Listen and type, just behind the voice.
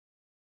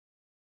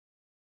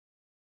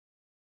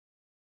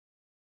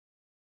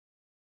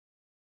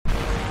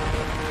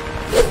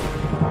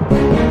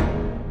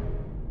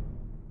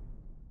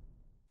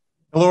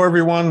Hello,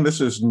 everyone. This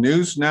is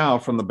News Now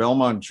from the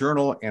Belmont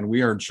Journal, and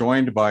we are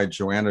joined by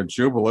Joanna of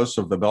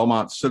the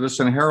Belmont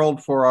Citizen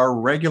Herald for our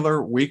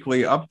regular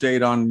weekly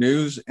update on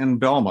news in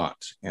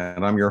Belmont.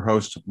 And I'm your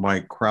host,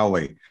 Mike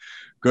Crowley.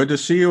 Good to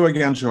see you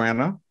again,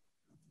 Joanna.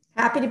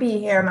 Happy to be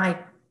here,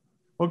 Mike.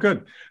 Well,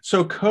 good.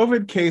 So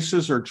COVID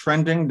cases are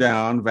trending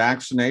down,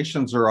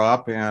 vaccinations are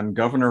up, and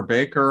Governor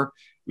Baker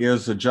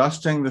is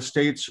adjusting the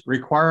state's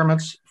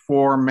requirements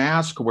for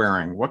mask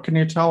wearing. What can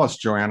you tell us,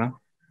 Joanna?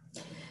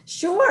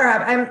 Sure.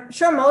 I'm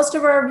sure most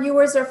of our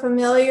viewers are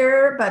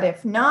familiar, but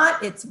if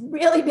not, it's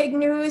really big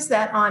news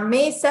that on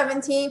May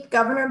 17th,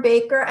 Governor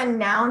Baker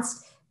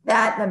announced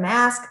that the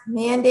mask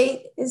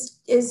mandate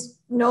is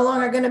no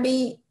longer going to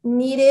be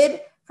needed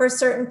for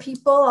certain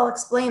people. I'll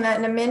explain that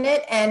in a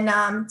minute.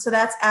 And so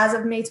that's as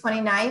of May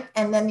 29th.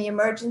 And then the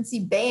emergency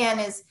ban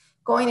is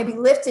going to be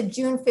lifted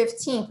June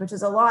 15th, which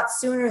is a lot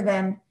sooner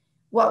than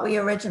what we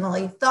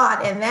originally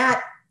thought. And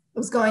that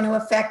was going to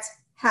affect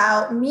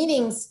how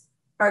meetings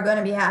are going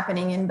to be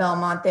happening in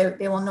Belmont.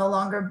 They will no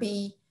longer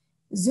be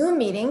Zoom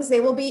meetings.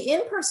 They will be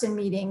in-person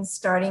meetings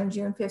starting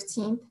June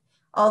 15th.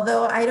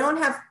 Although I don't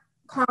have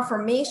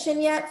confirmation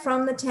yet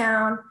from the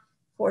town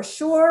for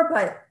sure,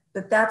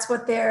 but that's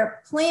what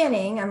they're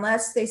planning,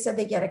 unless they said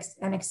they get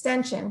an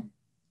extension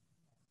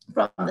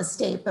from the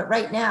state. But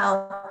right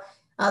now,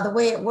 the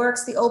way it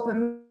works, the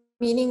open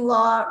meeting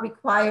law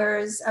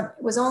requires,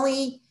 was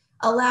only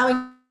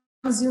allowing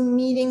Zoom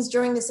meetings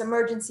during this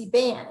emergency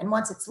ban. And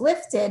once it's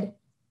lifted,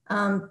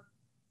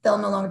 they'll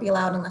no longer be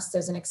allowed unless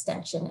there's an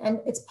extension.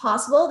 And it's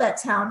possible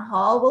that town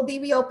hall will be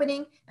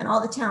reopening and all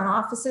the town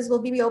offices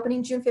will be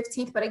reopening June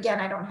 15th. But again,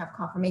 I don't have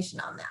confirmation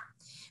on that.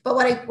 But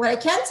what I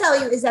can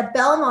tell you is that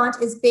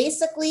Belmont is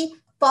basically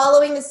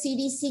following the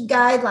CDC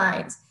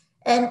guidelines.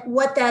 And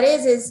what that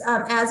is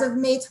as of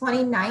May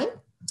 29th,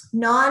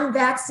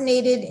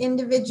 non-vaccinated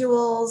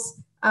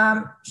individuals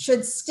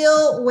should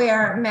still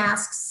wear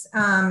masks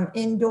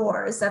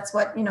indoors. That's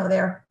what,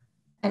 they're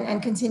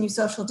and continue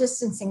social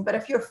distancing. But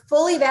if you're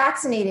fully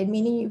vaccinated,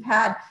 meaning you've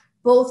had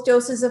both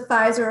doses of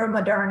Pfizer or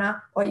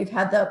Moderna, or you've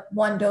had the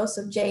one dose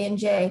of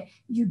J&J,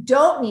 you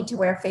don't need to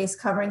wear face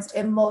coverings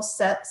in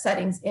most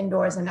settings,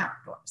 indoors and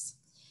outdoors.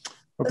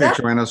 Okay,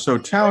 Joanna, so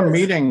town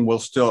meeting will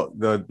still,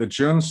 the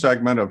June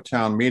segment of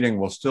town meeting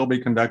will still be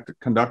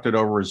conducted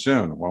over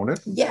Zoom, won't it?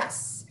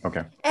 Yes.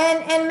 Okay.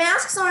 And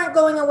masks aren't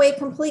going away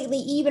completely,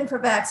 even for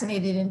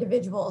vaccinated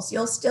individuals.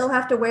 You'll still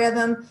have to wear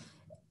them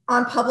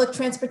on public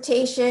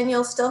transportation.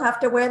 You'll still have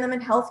to wear them in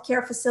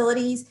healthcare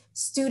facilities.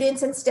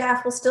 Students and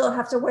staff will still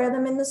have to wear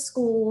them in the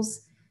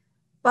schools.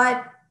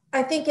 But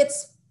I think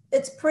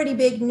it's pretty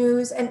big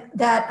news, and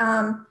that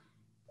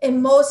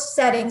in most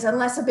settings,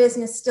 unless a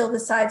business still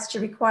decides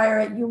to require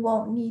it, you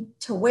won't need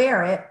to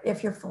wear it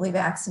if you're fully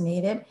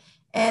vaccinated.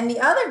 And the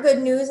other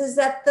good news is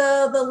that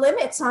the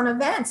limits on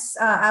events,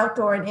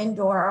 outdoor and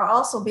indoor, are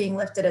also being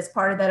lifted as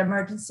part of that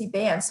emergency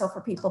ban. So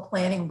for people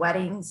planning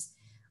weddings,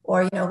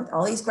 or,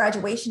 all these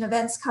graduation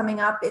events coming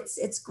up,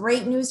 it's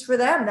great news for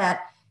them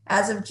that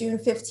as of June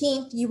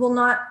 15th, you will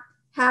not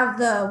have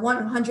the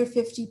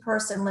 150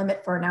 person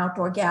limit for an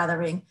outdoor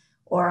gathering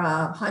or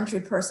a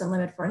 100 person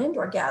limit for an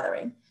indoor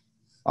gathering.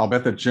 I'll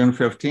bet that June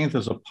 15th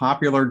is a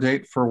popular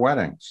date for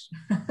weddings.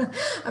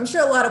 I'm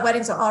sure a lot of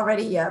weddings are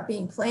already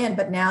being planned,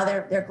 but now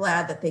they're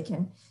glad that they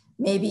can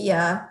maybe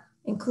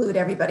include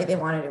everybody they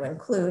wanted to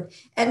include.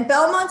 And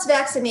Belmont's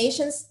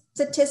vaccination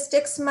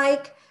statistics,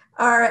 Mike,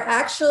 are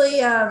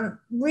actually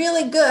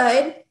really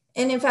good,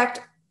 and in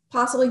fact,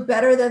 possibly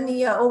better than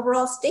the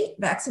overall state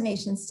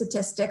vaccination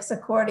statistics,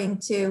 according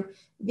to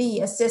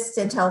the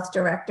Assistant Health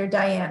Director,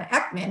 Diana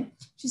Ekman.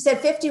 She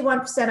said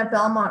 51% of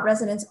Belmont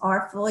residents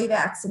are fully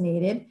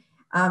vaccinated.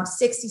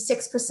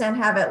 66%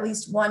 have at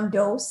least one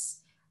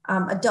dose.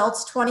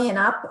 Adults 20 and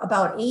up,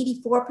 about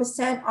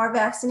 84% are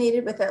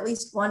vaccinated with at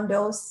least one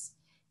dose.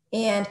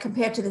 And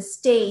compared to the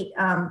state,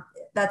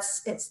 the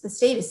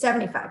state is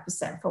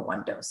 75% for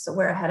one dose. So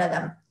we're ahead of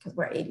them because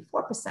we're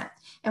 84%.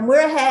 And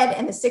we're ahead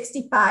in the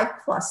 65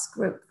 plus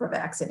group for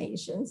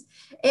vaccinations.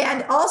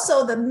 And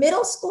also the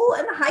middle school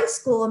and the high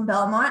school in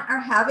Belmont are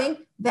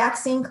having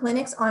vaccine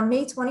clinics on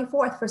May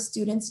 24th for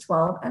students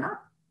 12 and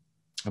up.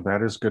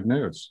 That is good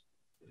news.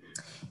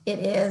 It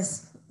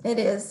is. It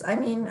is. I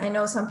mean, I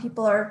know some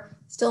people are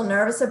still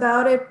nervous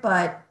about it,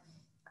 but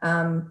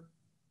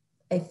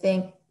I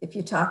think if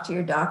you talk to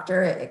your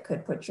doctor, it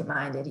could put your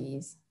mind at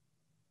ease.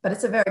 But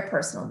it's a very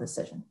personal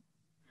decision.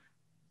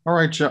 All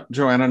right,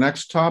 Joanna,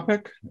 next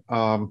topic.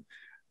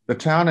 The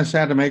town has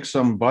had to make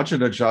some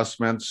budget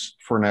adjustments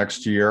for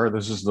next year.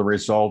 This is the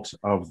result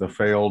of the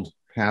failed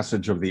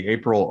passage of the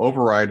April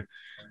override.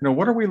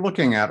 What are we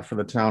looking at for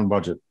the town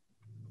budget?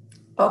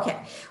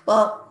 Okay,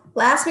 well,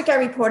 last week I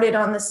reported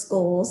on the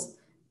schools.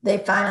 They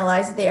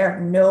finalized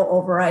their no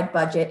override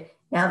budget.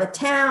 Now the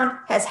town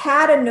has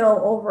had a no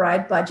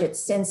override budget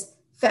since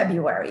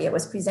February. It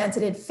was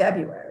presented in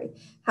February.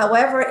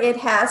 However, it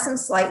has some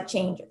slight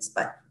changes,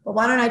 but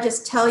why don't I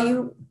just tell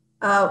you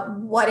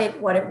what it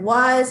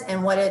was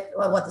and what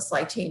the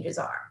slight changes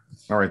are.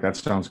 All right, that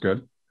sounds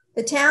good.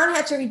 The town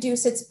had to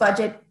reduce its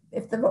budget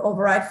if the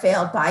override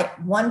failed by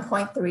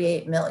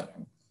 1.38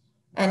 million.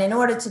 And in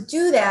order to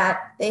do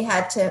that, they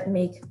had to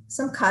make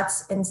some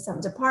cuts in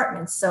some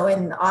departments. So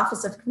in the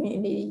Office of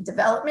Community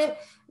Development,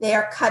 they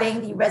are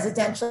cutting the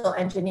residential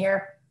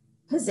engineer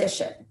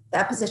position.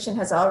 That position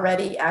has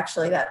already,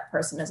 actually, that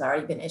person has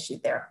already been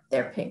issued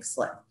their pink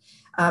slip.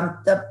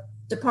 The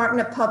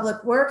Department of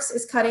Public Works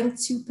is cutting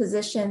 2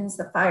 positions.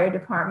 The fire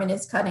department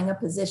is cutting a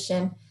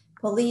position.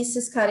 Police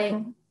is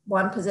cutting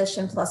 1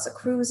 position plus a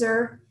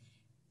cruiser.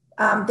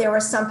 There were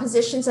some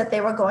positions that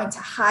they were going to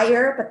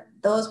hire, but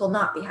those will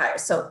not be hired.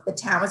 So the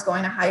town was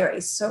going to hire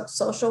a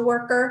social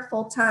worker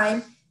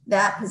full-time.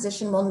 That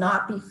position will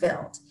not be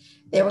filled.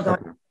 They were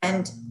going to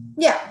spend,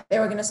 they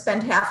were going to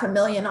spend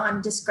 $500,000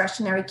 on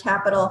discretionary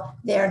capital.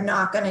 They're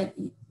not going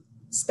to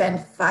spend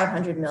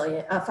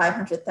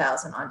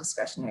 $500,000 on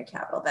discretionary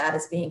capital. That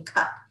is being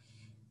cut.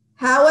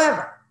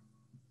 However,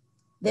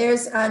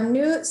 there's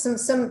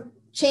some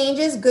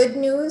changes, good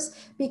news,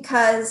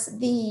 because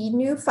the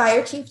new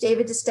fire chief,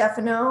 David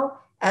DiStefano,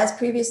 as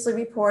previously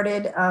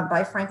reported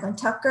by Franklin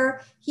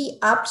Tucker, he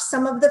upped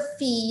some of the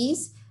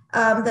fees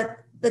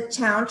that the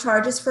town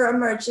charges for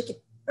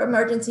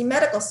emergency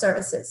medical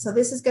services. So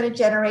this is going to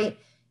generate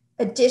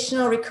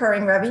additional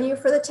recurring revenue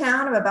for the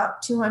town of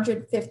about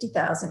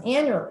 $250,000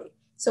 annually.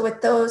 So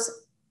with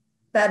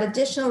that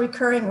additional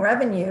recurring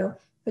revenue,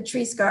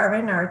 Patrice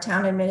Garvin, our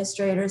town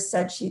administrator,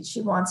 said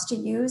she wants to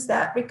use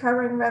that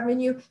recurring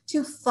revenue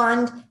to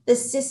fund the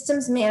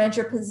systems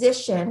manager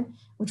position,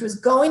 which was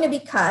going to be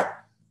cut,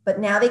 but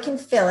now they can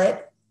fill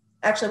it.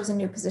 Actually, it was a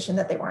new position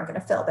that they weren't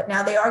going to fill, but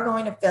now they are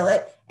going to fill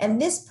it.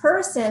 And this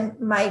person,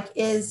 Mike,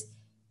 is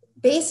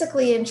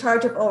basically in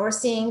charge of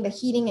overseeing the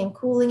heating and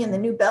cooling in the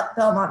new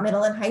Belmont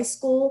Middle and High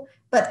School,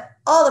 but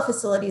all the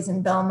facilities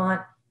in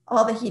Belmont,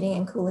 all the heating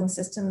and cooling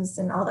systems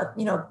and all the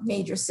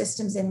major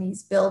systems in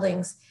these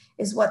buildings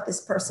is what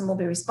this person will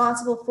be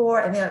responsible for.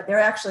 And they're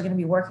actually going to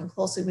be working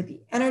closely with the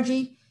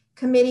Energy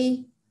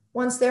Committee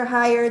once they're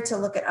hired to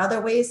look at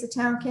other ways the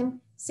town can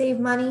save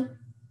money,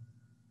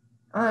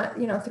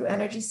 through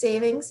energy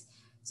savings.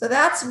 So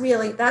that's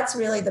really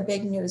the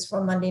big news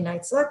from Monday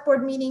night select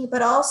board meeting,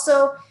 but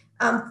also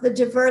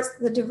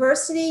the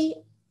diversity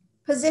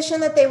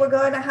position that they were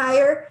going to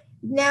hire.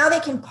 Now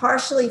they can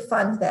partially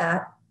fund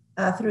that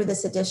through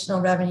this additional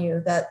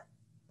revenue that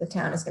the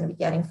town is going to be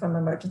getting from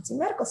emergency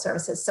medical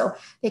services. So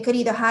they could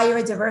either hire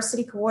a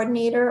diversity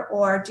coordinator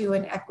or do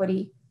an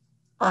equity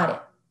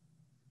audit.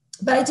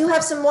 But I do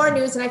have some more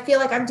news, and I feel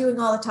like I'm doing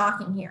all the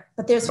talking here.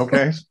 But there's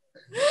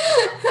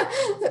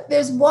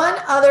there's one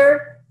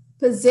other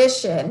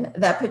position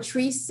that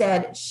Patrice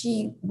said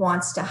she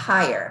wants to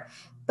hire.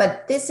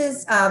 But this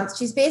is,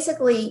 she's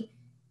basically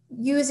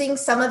using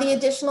some of the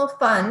additional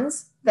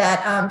funds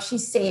that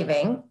she's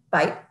saving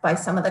by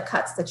some of the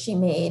cuts that she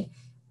made,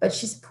 but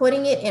she's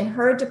putting it in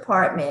her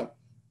department,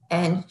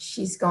 and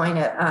she's going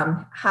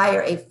to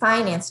hire a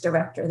finance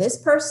director. This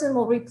person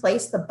will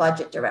replace the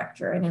budget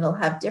director, and it'll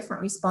have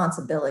different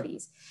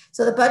responsibilities.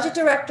 So the budget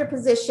director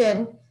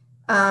position,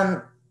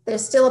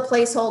 there's still a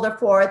placeholder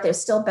for it. There's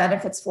still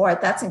benefits for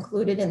it. That's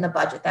included in the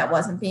budget. That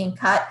wasn't being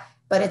cut,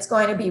 but it's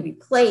going to be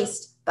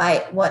replaced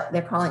by what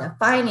they're calling a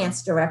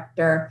finance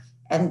director.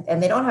 And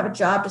they don't have a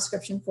job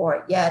description for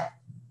it yet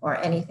or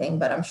anything,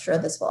 but I'm sure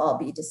this will all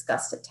be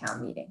discussed at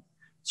town meeting.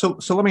 So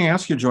let me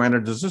ask you, Joanna,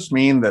 does this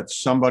mean that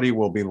somebody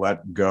will be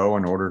let go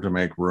in order to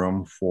make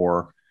room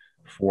for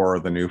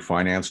the new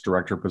finance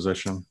director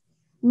position?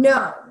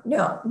 No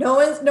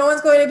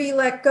one's going to be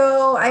let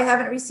go. I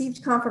haven't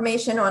received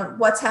confirmation on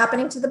what's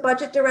happening to the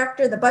budget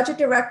director. The budget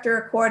director,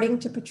 according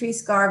to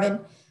Patrice Garvin,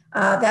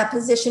 that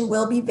position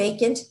will be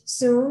vacant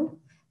soon.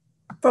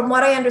 From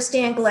what I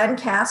understand, Glenn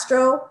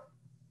Castro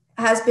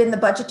has been the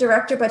budget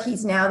director, but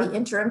he's now the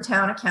interim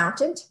town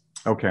accountant.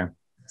 Okay.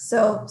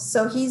 So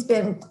he's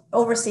been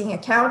overseeing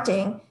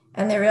accounting,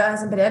 and there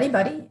hasn't been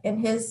anybody in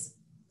his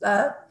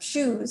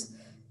shoes.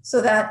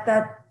 So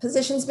that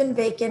position's been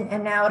vacant,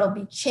 and now it'll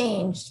be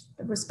changed.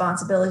 The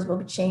responsibilities will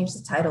be changed,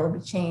 the title will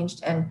be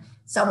changed, and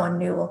someone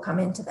new will come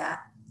into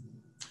that.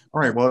 All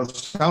right. Well, it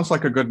sounds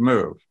like a good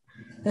move.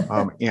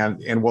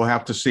 And we'll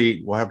have to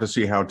see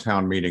how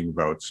town meeting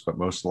votes, but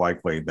most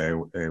likely they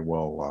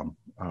will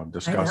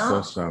discuss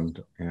this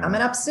and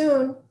coming up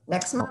soon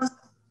next month.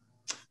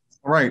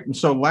 All right. And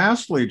so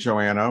lastly,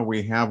 Joanna,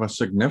 we have a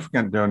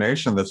significant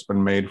donation that's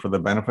been made for the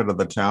benefit of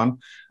the town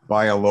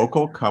by a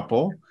local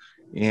couple.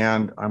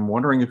 And I'm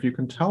wondering if you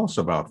can tell us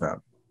about that.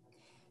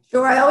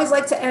 Sure. I always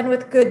like to end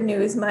with good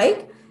news,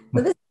 Mike.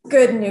 So this is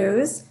good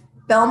news.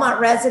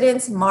 Belmont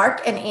residents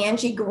Mark and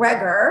Angie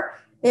Greger,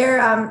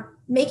 they're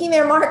making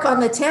their mark on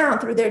the town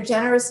through their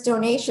generous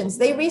donations.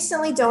 They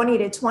recently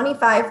donated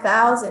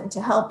 $25,000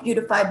 to help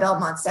beautify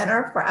Belmont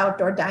Center for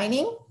outdoor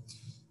dining.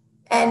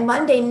 And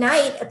Monday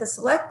night at the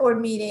select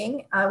board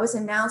meeting, it was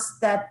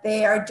announced that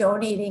they are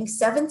donating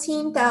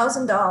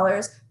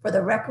 $17,000 for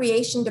the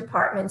recreation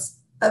department's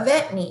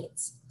event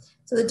needs.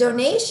 So the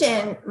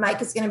donation, Mike,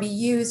 is going to be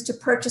used to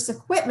purchase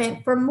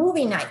equipment for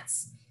movie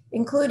nights,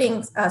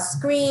 including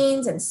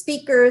screens and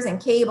speakers and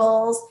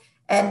cables.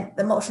 and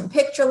the motion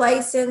picture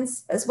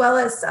license, as well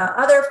as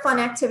other fun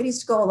activities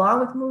to go along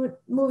with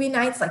movie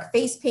nights like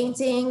face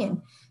painting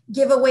and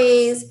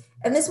giveaways.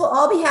 And this will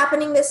all be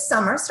happening this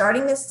summer,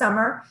 starting this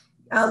summer.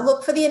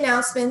 Look for the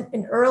announcement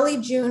in early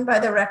June by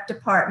the rec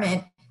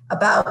department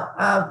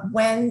about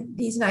when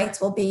these nights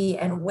will be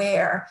and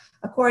where.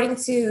 According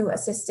to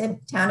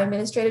Assistant Town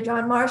Administrator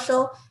John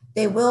Marshall,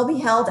 they will be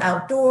held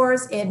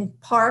outdoors in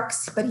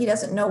parks, but he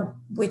doesn't know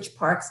which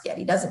parks yet.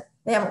 They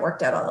haven't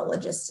worked out all the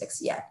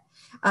logistics yet.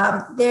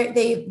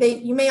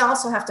 You may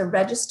also have to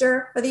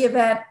register for the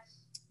event.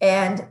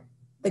 And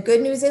the good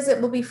news is it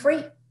will be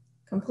free,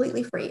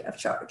 completely free of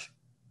charge.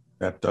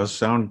 That does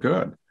sound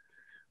good.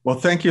 Well,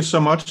 thank you so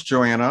much,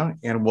 Joanna,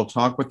 and we'll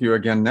talk with you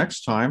again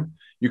next time.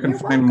 You can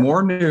find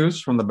more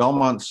news from the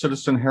Belmont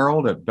Citizen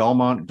Herald at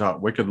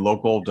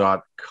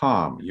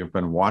belmont.wickedlocal.com. You've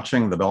been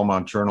watching the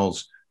Belmont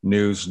Journal's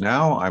News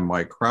Now. I'm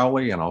Mike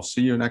Crowley, and I'll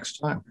see you next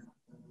time.